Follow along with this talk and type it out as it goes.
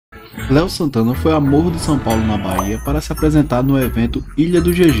Léo Santana foi a Morro de São Paulo, na Bahia, para se apresentar no evento Ilha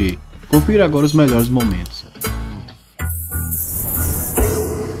do GG. Confira agora os melhores momentos.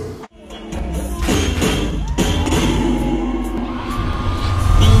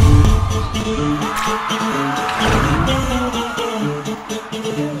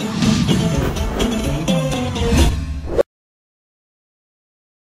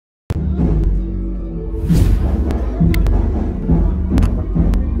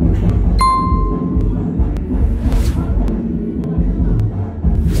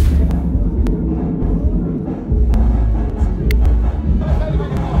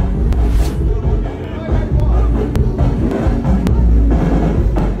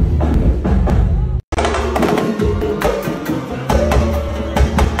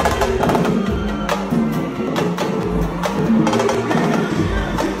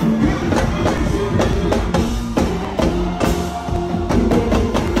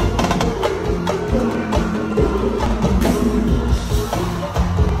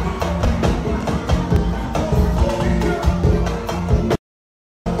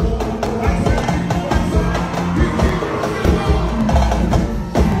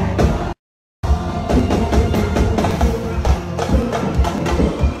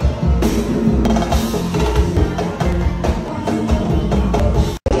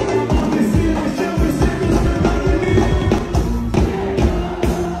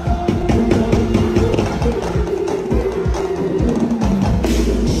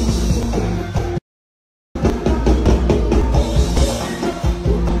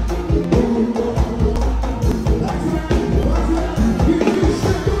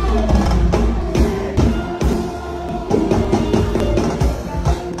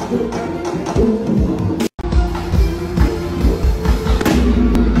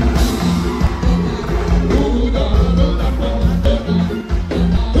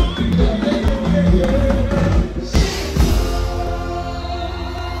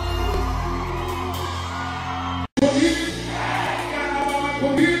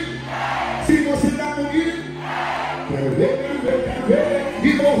 Se você tá comigo, quero ver.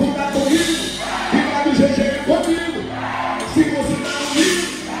 E morro tá comigo, e lá do GG comigo. Se você tá comigo,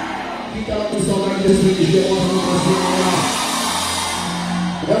 fica lá com saudade desse que deu uma.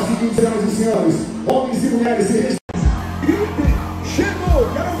 É o seguinte, senhoras e senhores, homens e mulheres, se chegou,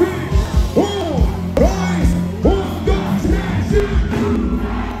 quero ouvir. 1, 2, 3.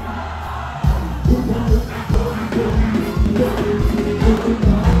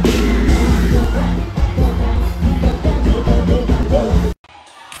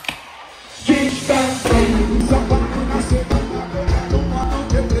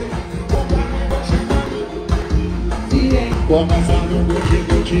 Começando no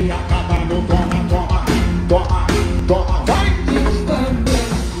guti, acaba no toma, vai!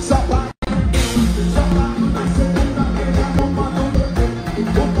 Sapato na segunda-feira,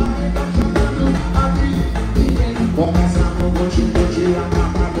 começando no guti,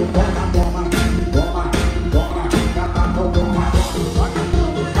 acaba no toma,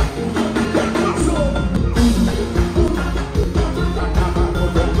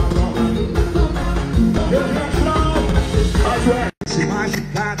 se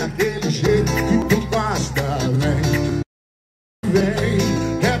machucar daquele jeito que tu gosta, vem,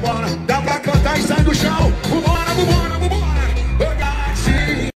 rebora, dá pra cantar e sai do chão, vambora,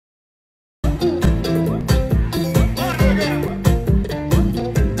 assim.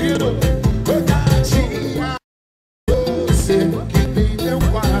 Você que tem teu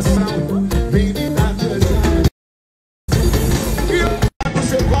coração, vem me dar tesão. E no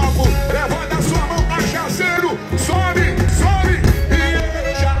seu copo, levanta a sua mão, cachaceiro, sobe.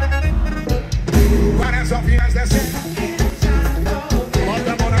 Várias novinhas descendo,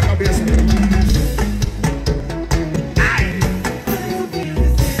 bota a mão na cabeça. Ai.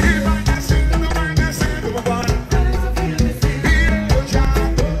 E vai descendo, vambora. E eu já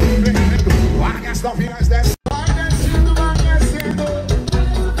tô vendo. Várias novinhas descendo, vai descendo.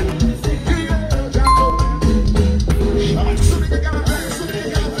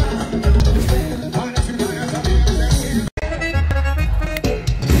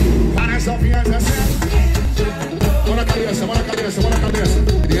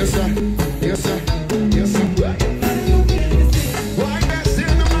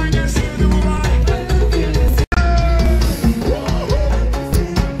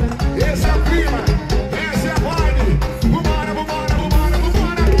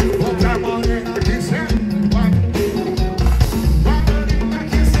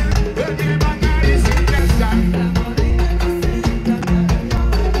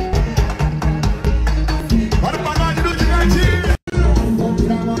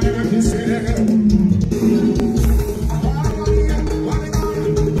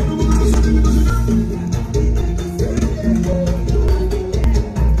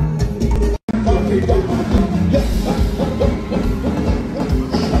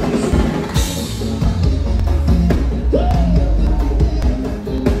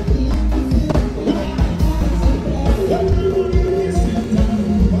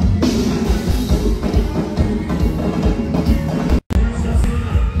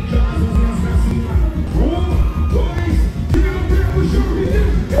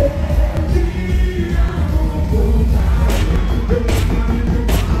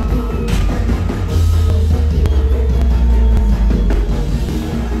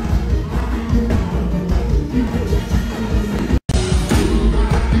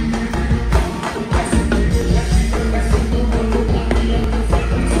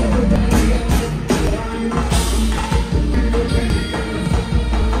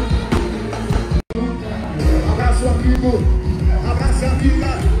 amigo, abraça a amiga,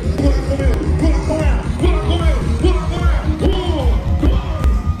 pula com ele, pula com ela, pula com ele, pula com ela.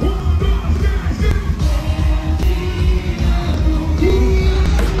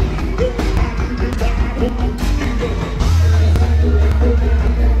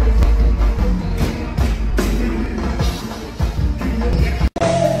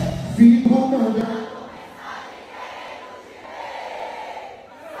 Fico mandando.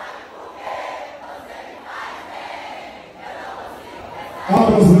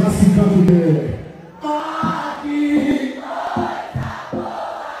 Abra os braços e canto dele. Aqui.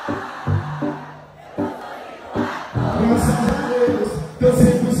 Graças a Deus, deu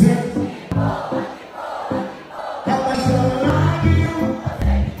 100%. Apaixonado.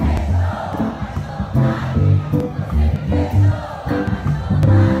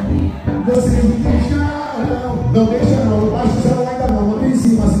 Vocês me deixaram. Não deixa não, não baixa o celular ainda não. Manda em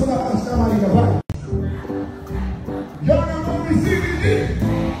cima, a segunda parte da Marília, vai. Joga a mão em cima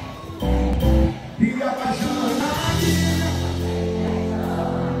e apaixonado.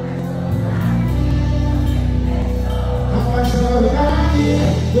 Apaixonado.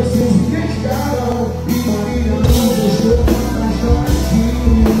 Vocês me deixaram e Marília não deixou apaixonadinho.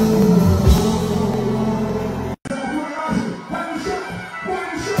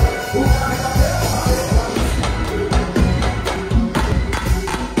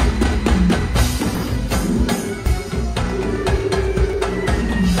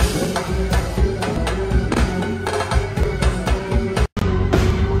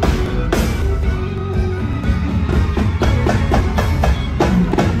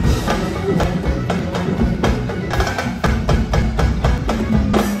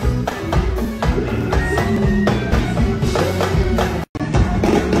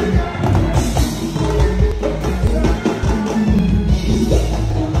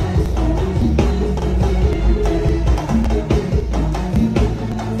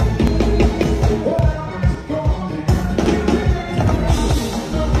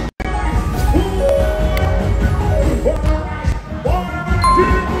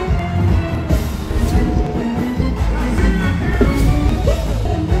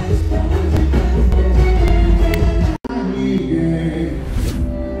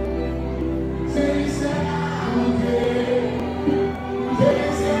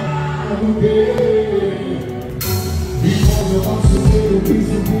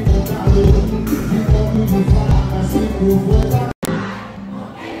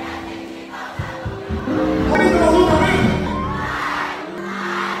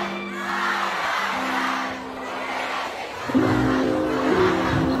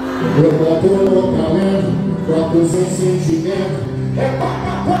 Eu boto no talento, boto sem sentimento. É pá,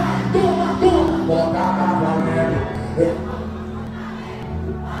 toma, bota na valendo.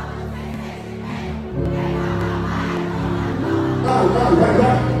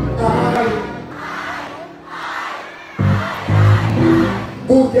 Vai.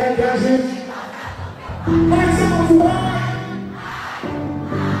 Por que é que a gente mais alto vai?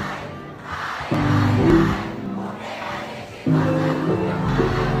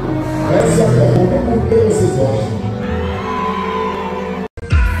 Essa é a pergunta, por que vocês gostam?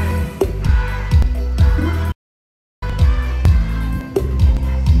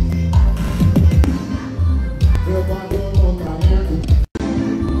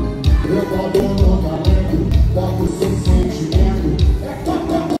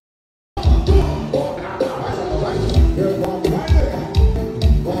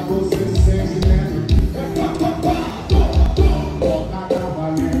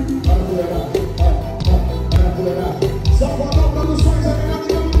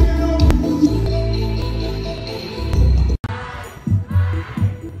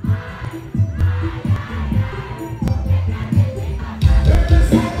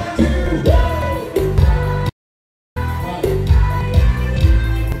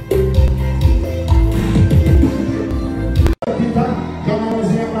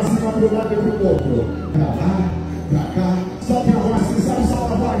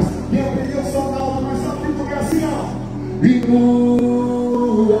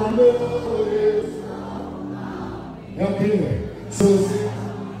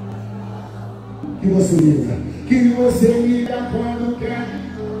 Que você liga quando quer.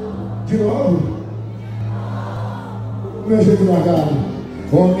 De novo? O meu jeito largado.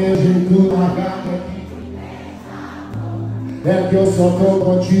 O meu jeito largado é que eu só tô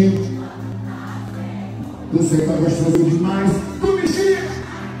contigo. Você tá gostoso demais. Tu me xinga.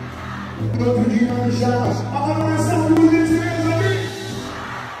 No outro dia me chama. Agora não é só um de mesmo ali.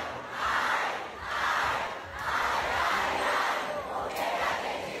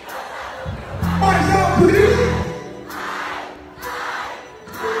 Mais alto isso.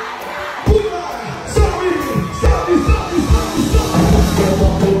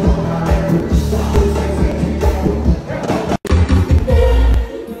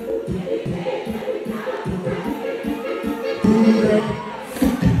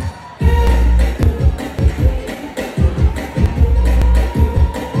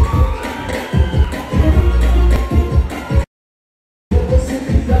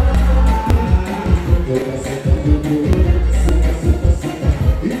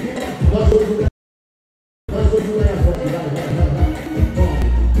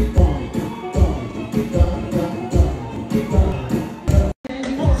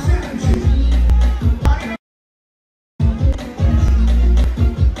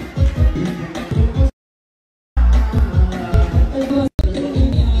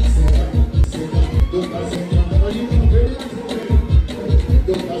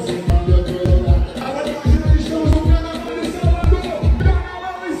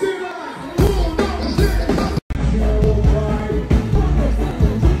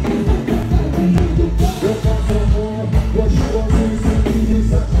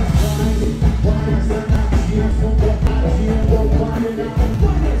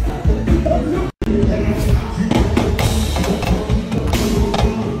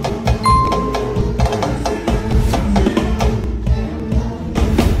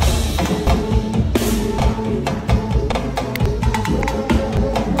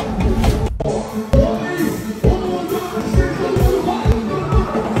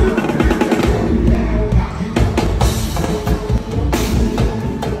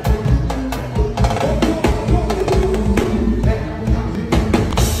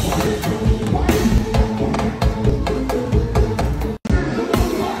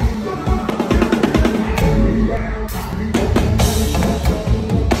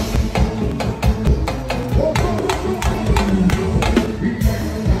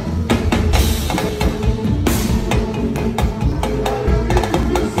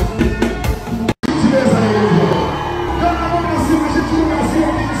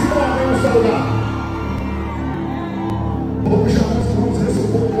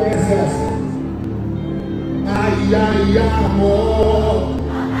 amor.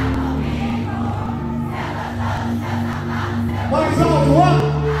 Mais alto,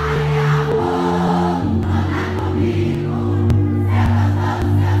 ó.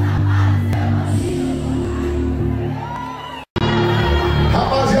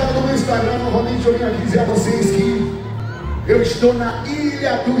 Rapaziada do meu Instagram, novamente eu vim aqui dizer a vocês que eu estou na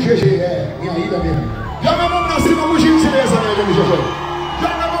Ilha do GG, minha ilha mesmo. Joga a mão pra cima, por gentileza, na Ilha do GG.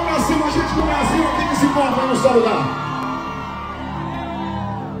 Joga a mão pra cima, gente do Brasil, aqui nesse ponto, aí no seu lugar.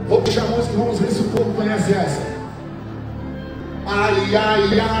 Vou puxar a música e vamos ver se o povo conhece essa. Ai,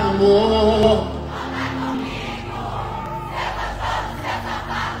 ai, amor.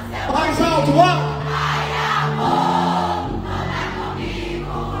 Mais alto, ó.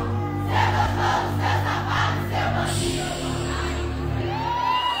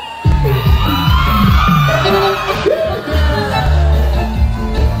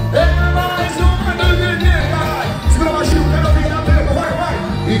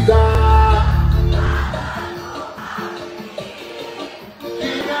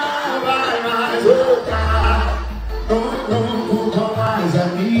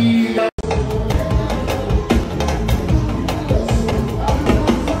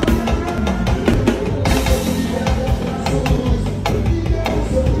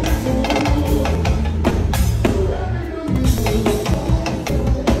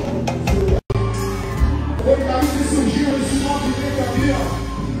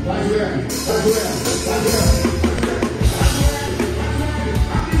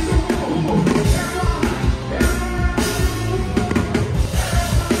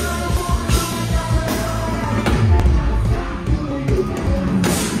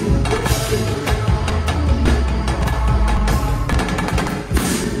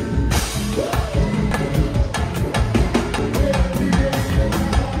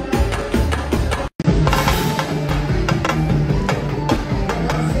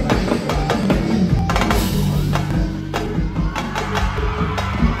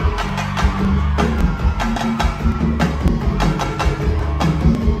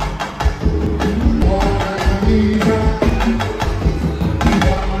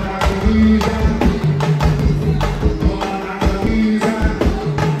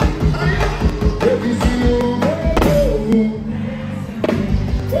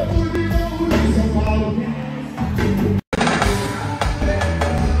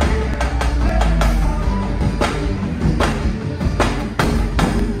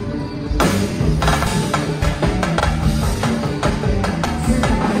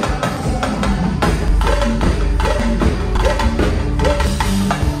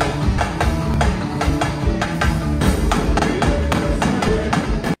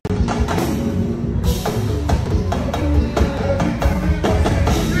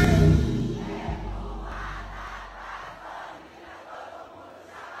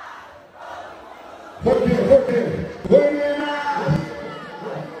 Foi